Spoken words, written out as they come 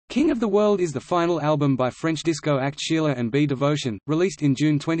King of the World is the final album by French disco act Sheila and B. Devotion, released in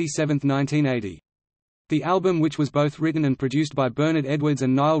June 27, 1980. The album, which was both written and produced by Bernard Edwards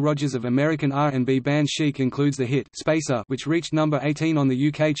and Nile Rodgers of American R&B band Chic, includes the hit "Spacer," which reached number 18 on the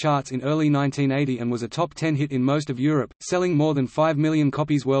UK charts in early 1980 and was a top 10 hit in most of Europe, selling more than 5 million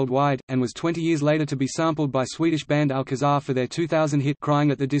copies worldwide, and was 20 years later to be sampled by Swedish band Alcazar for their 2000 hit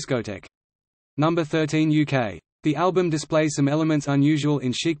 "Crying at the Discotheque." Number 13 UK. The album displays some elements unusual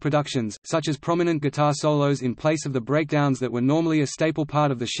in Chic productions, such as prominent guitar solos in place of the breakdowns that were normally a staple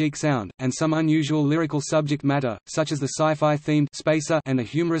part of the Chic sound, and some unusual lyrical subject matter, such as the sci-fi themed "Spacer" and a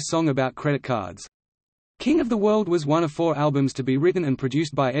humorous song about credit cards. King of the World was one of 4 albums to be written and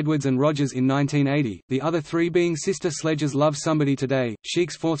produced by Edwards and Rodgers in 1980, the other 3 being Sister Sledge's "Love Somebody Today,"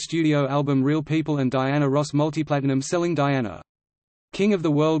 Chic's 4th studio album "Real People," and Diana Ross' multiplatinum selling "Diana." King of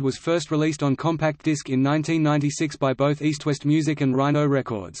the World was first released on compact disc in 1996 by both East West Music and Rhino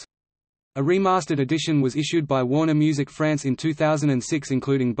Records. A remastered edition was issued by Warner Music France in 2006,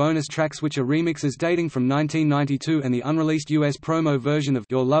 including bonus tracks which are remixes dating from 1992 and the unreleased US promo version of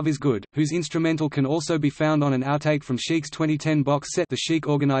 "Your Love Is Good," whose instrumental can also be found on an outtake from Chic's 2010 box set The Chic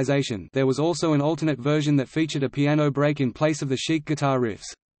Organization. There was also an alternate version that featured a piano break in place of the Chic guitar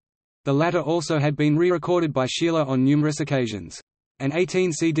riffs. The latter also had been re-recorded by Sheila on numerous occasions. An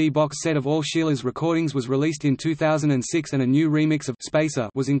 18-CD box set of all Sheila's recordings was released in 2006 and a new remix of "Spacer"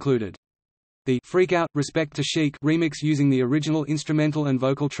 was included. The "Freak Out, Respect to Chic" remix using the original instrumental and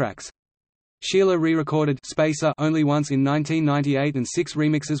vocal tracks. Sheila re-recorded "Spacer" only once in 1998 and 6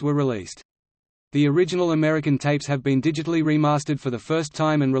 remixes were released. The original American tapes have been digitally remastered for the first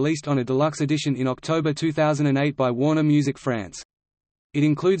time and released on a deluxe edition in October 2008 by Warner Music France. It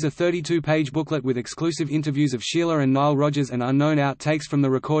includes a 32-page booklet with exclusive interviews of Sheila and Nile Rodgers and unknown outtakes from the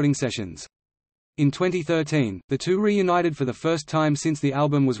recording sessions. In 2013, the two reunited for the first time since the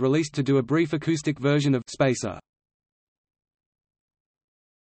album was released to do a brief acoustic version of "Spacer."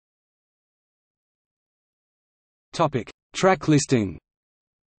 Track listing.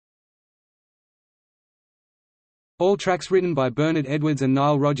 All tracks written by Bernard Edwards and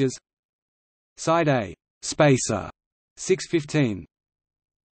Nile Rodgers. Side A, "Spacer," 6:15.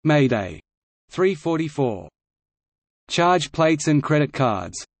 Mayday, 3:44. Charge plates and credit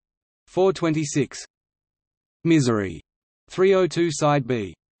cards, 4:26. Misery, 3:02. Side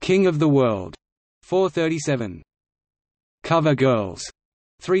B, King of the World, 4:37. Cover Girls,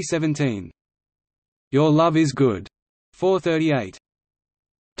 3:17. Your Love Is Good, 4:38.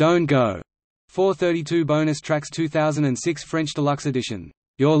 Don't Go, 4:32. Bonus tracks 2006 French Deluxe Edition,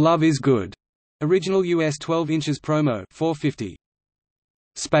 Your Love Is Good, original US 12 inches promo, 4:50.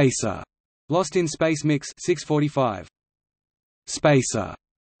 Spacer, Lost in Space Mix, 6:45. Spacer,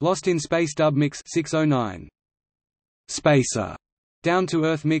 Lost in Space Dub Mix, 6:09. Spacer, Down to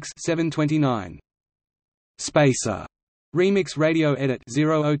Earth Mix, 7:29. Spacer, Remix Radio Edit,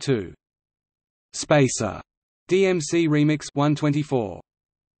 0:02. Spacer, DMC Remix, 1:24.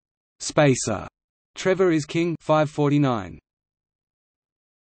 Spacer, Trevor Is King, 5:49.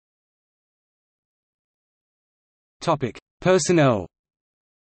 Topic: Personnel.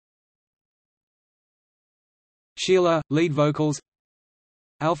 Sheila, lead vocals.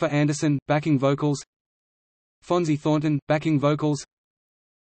 Alpha Anderson, backing vocals. Fonzie Thornton, backing vocals.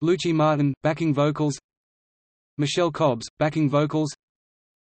 Lucci Martin, backing vocals. Michelle Cobbs, backing vocals.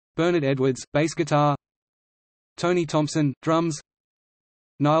 Bernard Edwards, bass guitar. Tony Thompson, drums.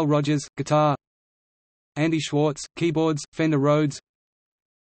 Nile Rodgers, guitar. Andy Schwartz, keyboards, Fender Rhodes.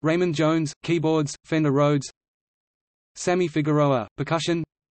 Raymond Jones, keyboards, Fender Rhodes. Sammy Figueroa, percussion.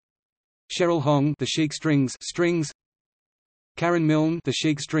 Cheryl Hong, the Chic strings, Karen Milne, the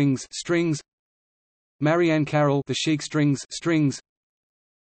Chic strings. Marianne Carroll, the Chic strings.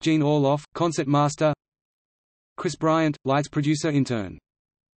 Gene Orloff, concert master. Chris Bryant, lights producer intern.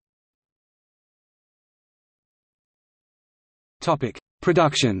 Topic: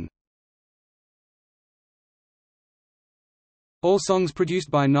 Production. All songs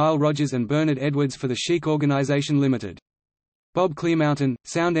produced by Nile Rodgers and Bernard Edwards for the Chic Organization Limited. Bob Clearmountain,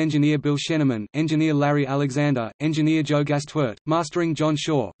 sound engineer Bill Sheneman, engineer Larry Alexander, engineer Joe Gastwert, mastering John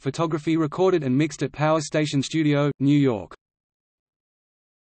Shaw, photography recorded and mixed at Power Station Studio, New York.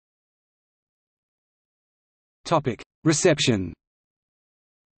 Reception.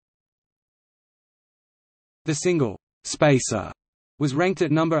 The single, "Spacer," was ranked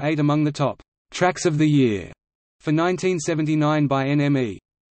at number 8 among the top tracks of the year for 1979 by NME.